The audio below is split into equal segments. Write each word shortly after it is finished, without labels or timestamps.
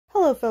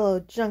Hello fellow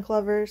junk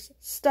lovers,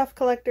 stuff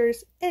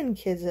collectors, and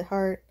kids at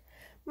heart.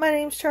 My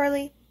name's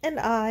Charlie, and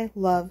I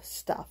love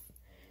stuff.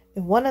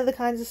 And one of the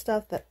kinds of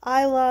stuff that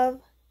I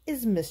love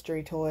is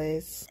mystery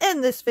toys.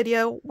 In this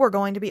video, we're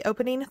going to be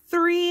opening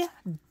 3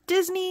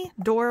 Disney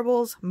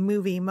Doorables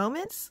Movie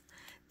Moments.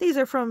 These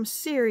are from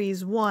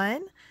Series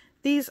 1.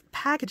 These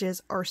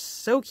packages are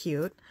so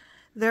cute.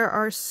 There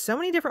are so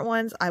many different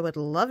ones I would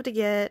love to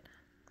get.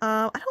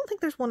 I don't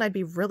think there's one I'd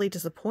be really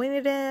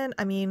disappointed in.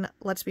 I mean,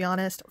 let's be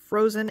honest,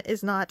 Frozen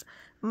is not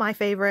my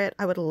favorite.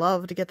 I would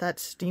love to get that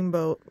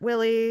Steamboat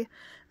Willie.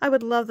 I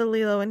would love the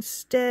Lilo and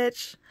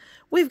Stitch.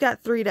 We've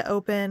got 3 to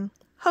open.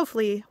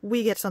 Hopefully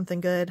we get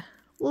something good.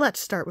 Let's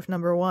start with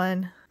number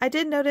 1. I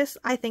did notice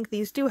I think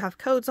these do have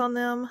codes on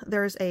them.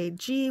 There's a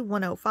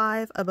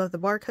G105 above the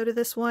barcode of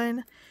this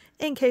one.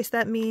 In case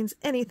that means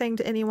anything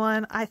to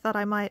anyone, I thought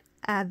I might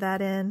add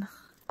that in.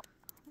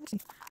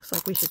 Looks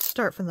like we should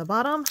start from the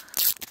bottom.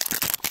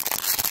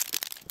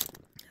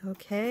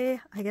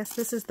 Okay, I guess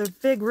this is the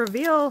big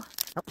reveal.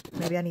 Oh,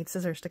 maybe I need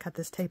scissors to cut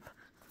this tape.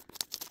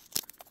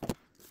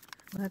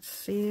 Let's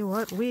see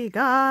what we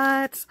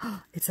got.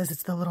 It says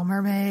it's the Little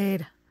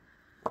Mermaid.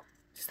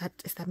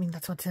 Does that mean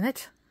that's what's in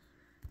it?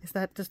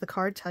 Does the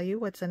card tell you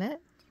what's in it?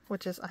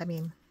 Which is, I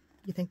mean,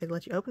 you think they'd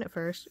let you open it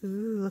first.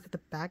 Ooh, look at the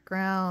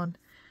background.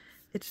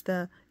 It's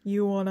the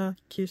 "You Wanna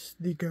Kiss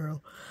the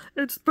Girl."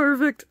 It's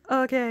perfect.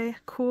 Okay,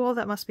 cool.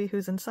 That must be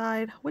who's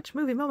inside. Which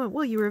movie moment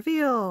will you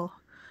reveal?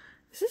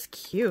 This is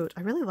cute.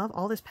 I really love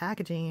all this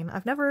packaging.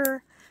 I've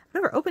never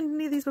opened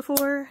any of these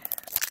before.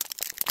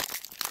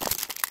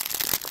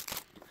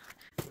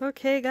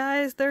 Okay,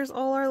 guys, there's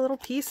all our little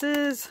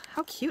pieces.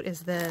 How cute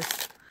is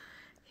this?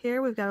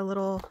 Here we've got a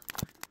little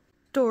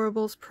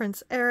Doorables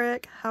Prince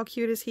Eric. How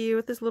cute is he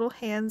with his little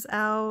hands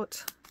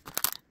out?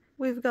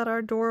 We've got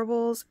our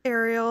Doorables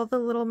Ariel, the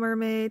Little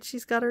Mermaid.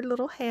 She's got her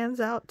little hands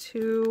out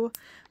too.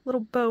 Little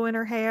bow in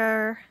her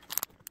hair.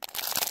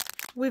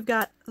 We've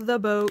got the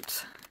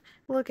boat.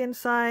 Look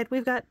inside.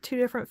 We've got 2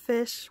 different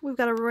fish. We've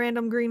got a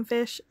random green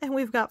fish, and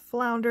we've got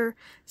Flounder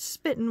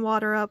spitting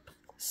water up.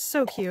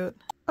 So cute.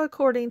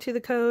 According to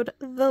the code,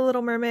 the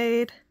Little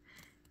Mermaid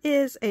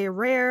is a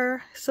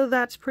rare, so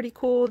that's pretty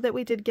cool that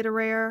we did get a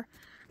rare.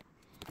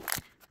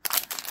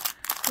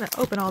 I'm gonna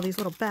open all these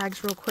little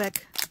bags real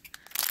quick.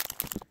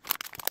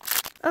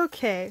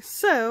 Okay,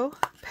 so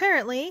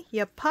apparently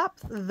you pop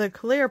the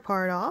clear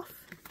part off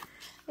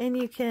and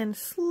you can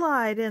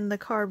slide in the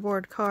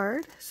cardboard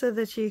card so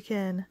that you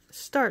can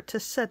start to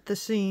set the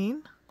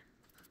scene.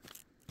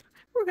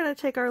 We're going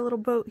to take our little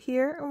boat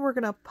here and we're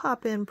going to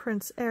pop in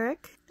Prince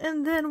Eric,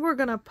 and then we're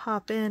going to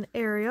pop in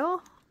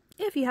Ariel.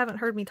 If you haven't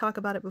heard me talk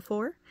about it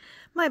before,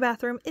 my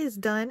bathroom is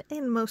done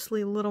in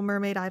mostly Little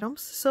Mermaid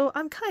items, so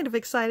I'm kind of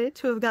excited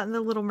to have gotten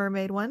the Little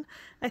Mermaid one.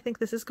 I think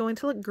this is going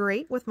to look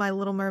great with my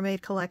Little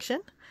Mermaid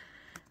collection.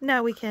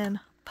 Now we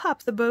can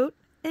pop the boat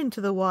into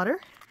the water.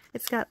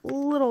 It's got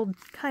little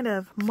kind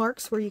of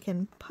marks where you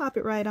can pop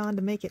it right on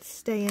to make it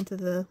stay into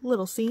the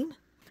little scene.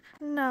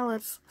 Now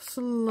let's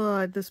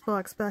slide this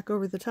box back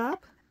over the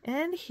top.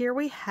 And here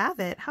we have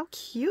it. How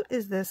cute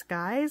is this,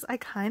 guys? I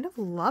kind of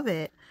love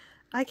it.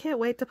 I can't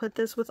wait to put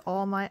this with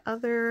all my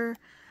other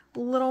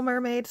Little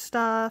Mermaid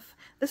stuff.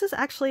 This is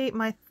actually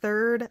my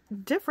 3rd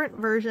different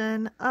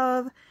version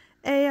of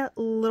a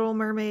Little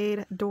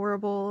Mermaid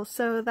Doorable,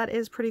 so that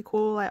is pretty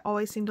cool. I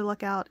always seem to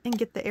look out and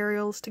get the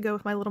Ariels to go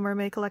with my Little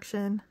Mermaid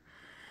collection.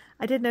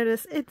 I did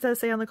notice it does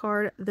say on the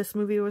card this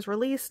movie was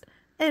released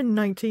in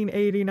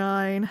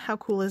 1989. How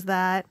cool is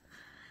that?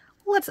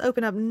 Let's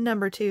open up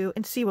number 2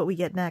 and see what we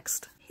get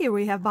next. Here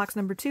we have box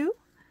number 2.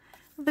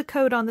 The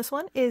code on this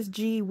one is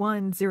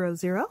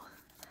G100.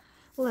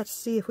 Let's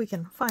see if we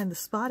can find the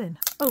spot and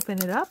open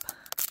it up.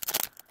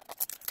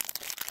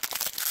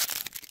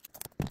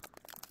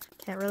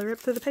 Can't really rip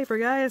through the paper,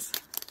 guys.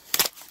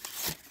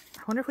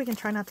 I wonder if we can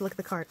try not to look at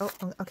the card. Oh,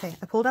 okay.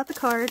 I pulled out the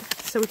card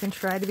so we can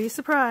try to be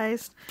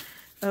surprised.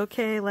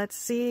 Okay, let's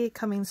see.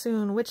 Coming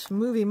soon. Which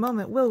movie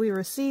moment will we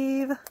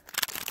receive? It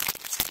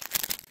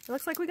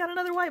looks like we got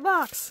another white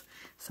box.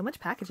 So much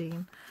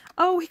packaging.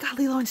 Oh, we got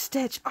Lilo and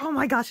Stitch. Oh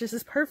my gosh, this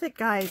is perfect,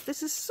 guys.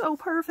 This is so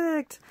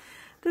perfect.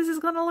 This is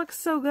gonna look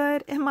so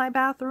good in my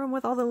bathroom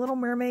with all the Little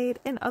Mermaid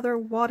and other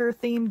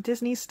water-themed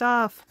Disney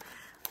stuff.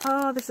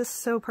 Oh, this is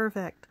so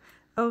perfect.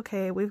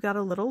 Okay, we've got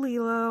a little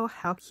Lilo.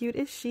 How cute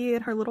is she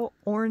in her little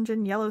orange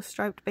and yellow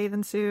striped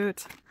bathing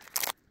suit?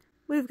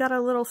 We've got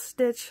a little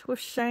Stitch with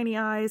shiny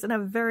eyes and a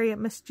very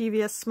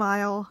mischievous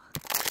smile.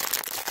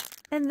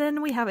 And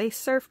then we have a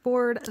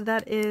surfboard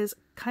that is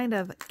kind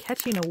of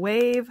catching a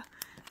wave.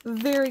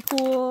 Very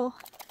cool.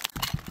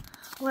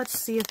 Let's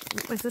see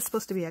is this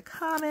supposed to be a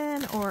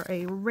common or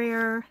a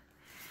rare?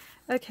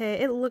 Okay,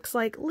 it looks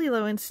like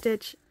Lilo and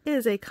Stitch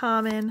is a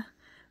common,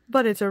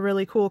 but it's a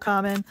really cool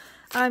common.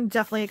 I'm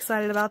definitely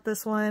excited about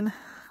this one.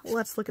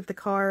 Let's look at the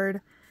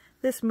card.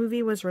 This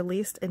movie was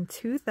released in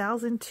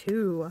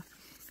 2002.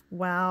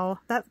 Wow,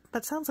 that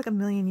sounds like a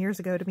million years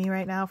ago to me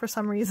right now for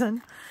some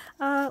reason.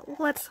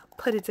 Let's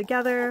put it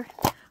together,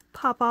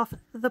 pop off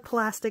the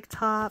plastic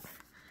top.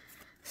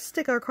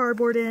 stick our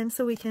cardboard in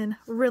so we can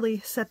really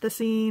set the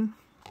scene.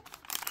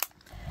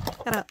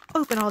 Gotta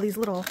open all these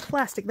little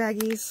plastic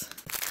baggies.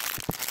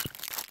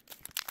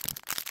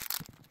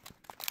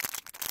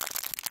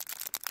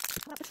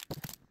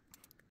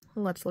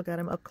 Let's look at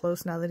him up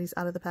close now that he's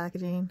out of the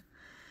packaging.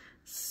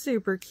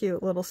 Super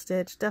cute little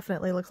Stitch.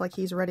 Definitely looks like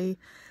he's ready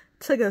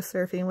to go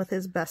surfing with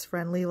his best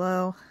friend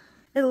Lilo.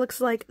 It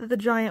looks like the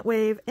giant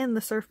wave and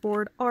the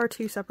surfboard are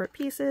two separate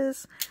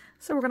pieces.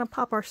 So we're going to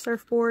pop our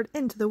surfboard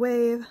into the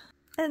wave.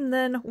 And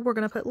then we're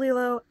going to put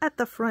Lilo at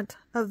the front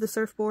of the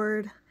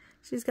surfboard.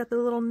 She's got the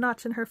little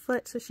notch in her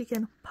foot so she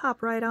can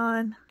pop right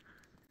on.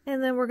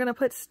 And then we're going to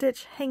put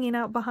Stitch hanging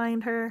out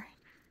behind her.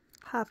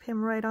 Pop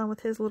him right on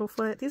with his little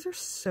foot. These are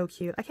so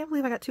cute. I can't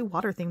believe I got two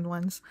water-themed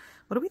ones.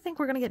 What do we think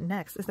we're going to get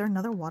next? Is there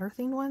another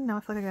water-themed one? Now I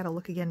feel like I gotta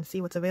look again and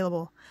see what's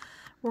available.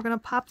 We're going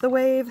to pop the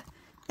wave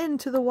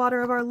into the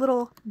water of our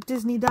little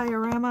Disney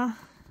diorama.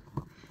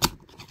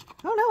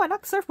 Oh no, I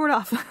knocked the surfboard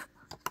off.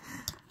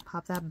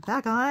 Pop that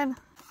back on.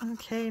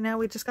 Okay, now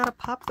we just gotta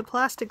pop the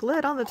plastic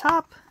lid on the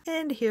top.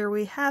 And here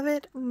we have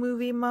it.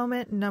 Movie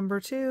moment number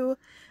 2.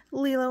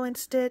 Lilo and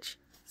Stitch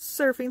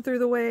surfing through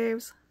the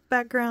waves.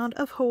 Background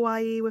of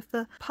Hawaii with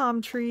the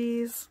palm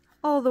trees,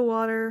 all the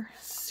water.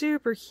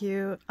 Super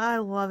cute. I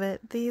love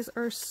it. These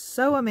are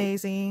so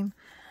amazing.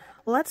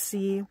 Let's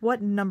see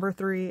what number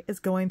 3 is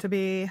going to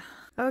be.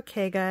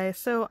 Okay guys,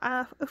 so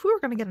if we were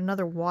going to get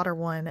another water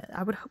one,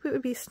 I would hope it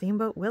would be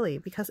Steamboat Willie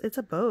because it's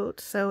a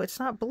boat. So it's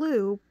not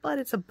blue, but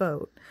it's a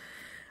boat.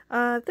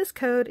 This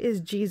code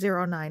is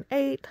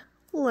G098.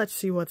 Let's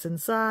see what's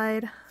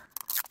inside.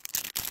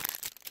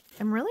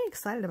 I'm really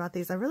excited about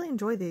these. I really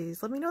enjoy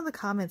these. Let me know in the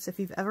comments if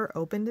you've ever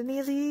opened any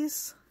of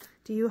these.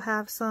 Do you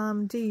have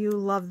some? Do you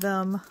love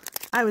them?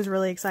 I was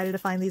really excited to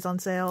find these on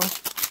sale.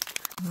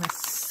 I'm going to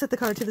set the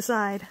card to the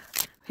side.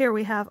 Here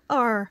we have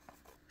our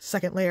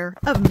second layer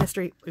of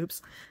mystery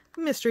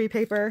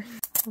paper.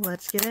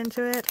 Let's get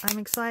into it. I'm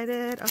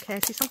excited. Okay, I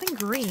see something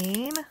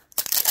green.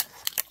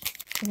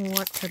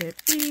 What could it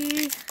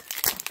be?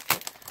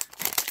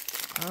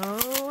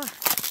 Oh,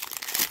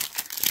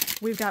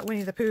 we've got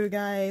Winnie the Pooh,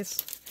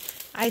 guys.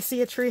 I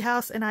see a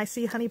treehouse and I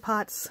see honey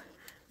pots.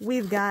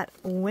 We've got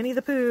Winnie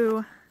the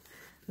Pooh.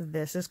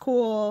 This is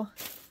cool.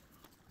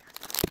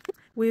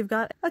 We've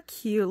got a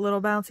cute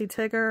little bouncy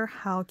Tigger.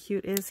 How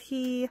cute is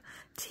he?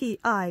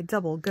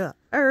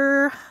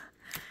 T-I-double-G-er.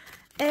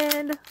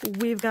 And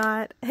we've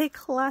got a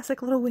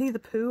classic little Winnie the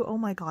Pooh. Oh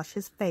my gosh,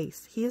 his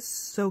face. He is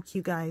so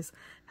cute, guys.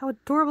 How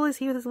adorable is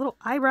he with his little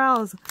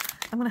eyebrows?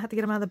 I'm going to have to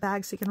get him out of the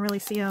bag so you can really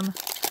see him.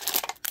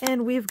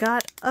 And we've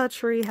got a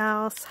tree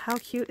house. How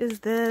cute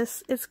is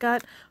this? It's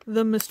got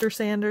the Mr.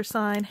 Sanders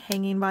sign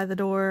hanging by the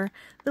door.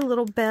 The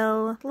little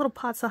bell, little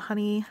pots of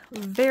honey.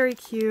 Very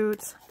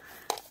cute.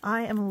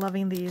 I am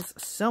loving these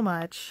so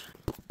much.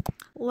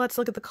 Let's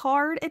look at the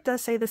card. It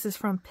does say this is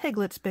from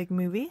Piglet's Big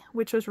Movie,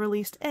 which was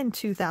released in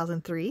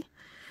 2003.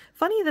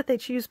 Funny that they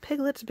choose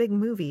Piglet's Big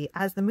Movie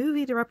as the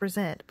movie to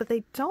represent, but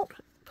they don't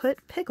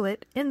put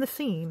Piglet in the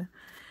scene.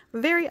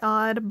 Very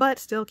odd, but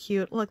still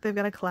cute. Look, they've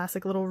got a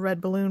classic little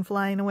red balloon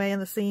flying away in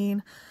the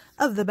scene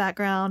of the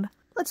background.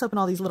 Let's open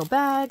all these little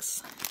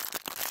bags.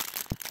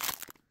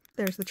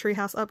 There's the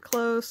treehouse up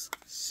close.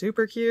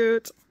 Super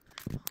cute.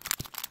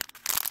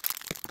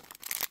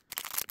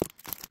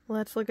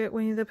 Let's look at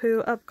Winnie the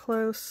Pooh up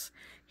close.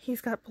 He's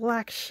got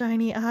black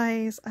shiny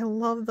eyes. I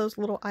love those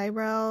little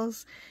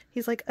eyebrows.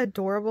 He's like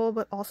adorable,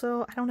 but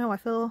also, I don't know, I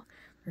feel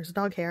there's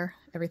dog hair.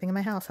 Everything in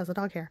my house has a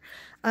dog hair.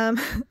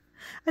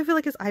 I feel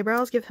like his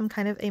eyebrows give him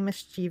kind of a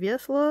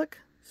mischievous look.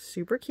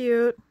 Super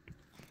cute.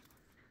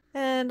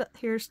 And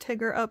here's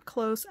Tigger up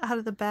close out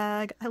of the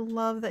bag. I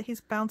love that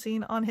he's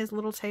bouncing on his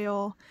little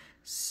tail.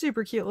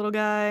 Super cute little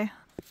guy.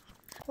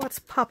 Let's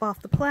pop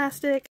off the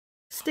plastic.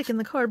 Stick in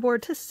the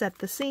cardboard to set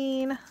the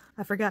scene.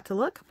 I forgot to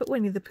look, but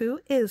Winnie the Pooh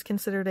is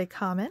considered a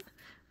common,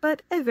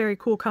 but a very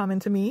cool common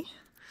to me.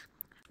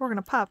 We're going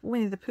to pop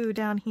Winnie the Pooh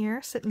down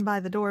here, sitting by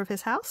the door of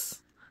his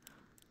house.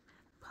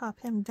 Pop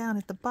him down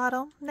at the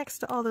bottom, next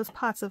to all those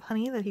pots of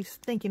honey that he's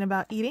thinking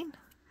about eating.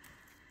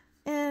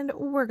 And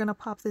we're going to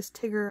pop this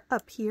Tigger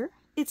up here.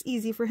 It's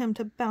easy for him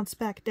to bounce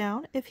back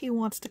down if he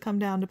wants to come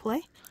down to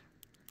play.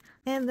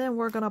 And then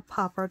we're going to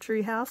pop our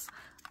treehouse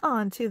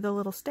onto the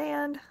little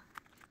stand.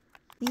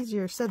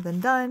 Easier said than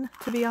done,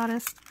 to be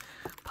honest.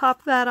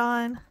 Pop that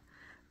on.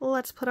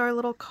 Let's put our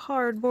little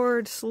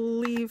cardboard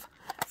sleeve,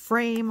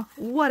 frame,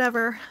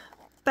 whatever,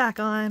 back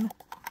on.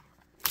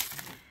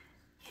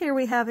 Here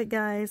we have it,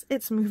 guys.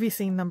 It's movie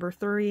scene number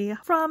 3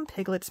 from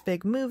Piglet's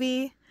Big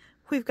Movie.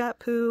 We've got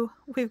Pooh,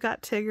 we've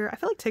got Tigger. I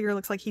feel like Tigger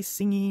looks like he's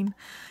singing.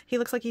 He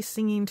looks like he's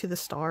singing to the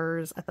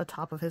stars at the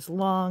top of his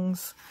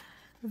lungs.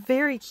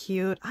 Very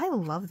cute. I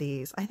love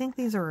these. I think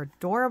these are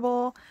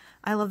adorable.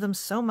 I love them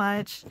so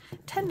much.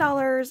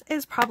 $10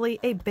 is probably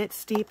a bit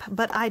steep,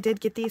 but I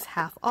did get these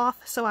half off,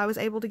 so I was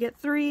able to get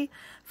 3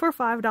 for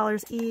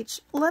 $5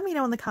 each. Let me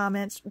know in the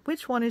comments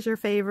which one is your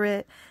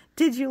favorite.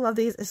 Did you love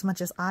these as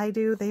much as I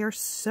do? They are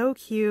so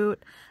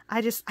cute.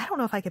 I don't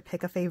know if I could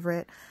pick a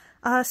favorite.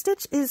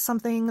 Stitch is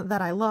something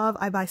that I love.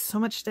 I buy so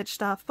much Stitch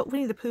stuff, but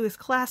Winnie the Pooh is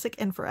classic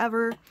and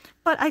forever.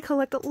 But I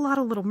collect a lot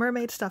of Little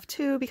Mermaid stuff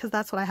too, because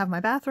that's what I have in my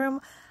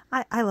bathroom.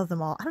 I love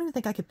them all. I don't even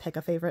think I could pick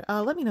a favorite.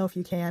 Let me know if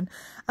you can.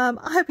 I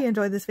hope you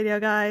enjoyed this video,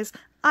 guys.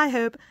 I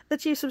hope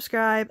that you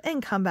subscribe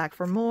and come back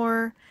for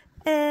more.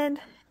 And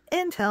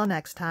until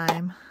next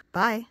time,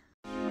 bye.